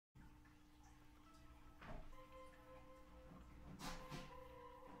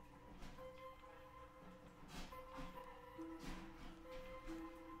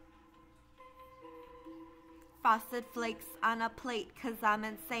frosted flakes on a plate, 'cause I'm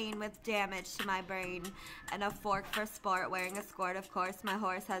insane with damage to my brain. And a fork for sport, wearing a skort, of course. My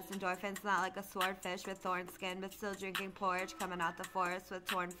horse has endorphins, not like a swordfish with thorn skin, but still drinking pourage, coming out the forest with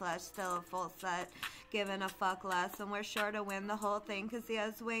torn flesh, still a full set, giving a fuck less. And we're sure to win the whole thing, 'cause he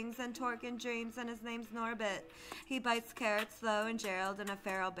has wings and torque and dreams, and his name's Norbit. He bites carrots, though, and Jerald, and a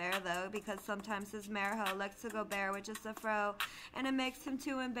feral bear, though, because sometimes his mare hoe likes to go bare with just a fro, and it makes him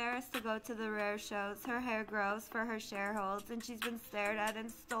too embarrassed to go to the rare shows. Her hair grows for her shareholds, and she's been stared at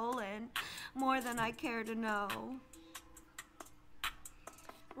and stolen more than I care to know.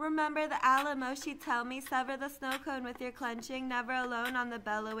 Remember the Alamo, she'd tell me, sever the snowcone with your clenching, never alone on the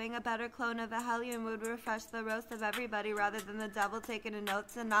bellowing. A better clone of a hellian would refresh the roast of everybody rather than the devil taking a note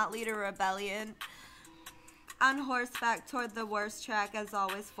to not lead a rebellion. On horseback toward the worst track, as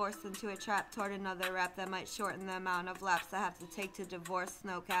always forced into a trap toward another rep that might shorten the amount of laps I have to take to divorce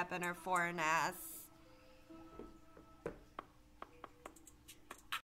Snowcap and her foreign ass.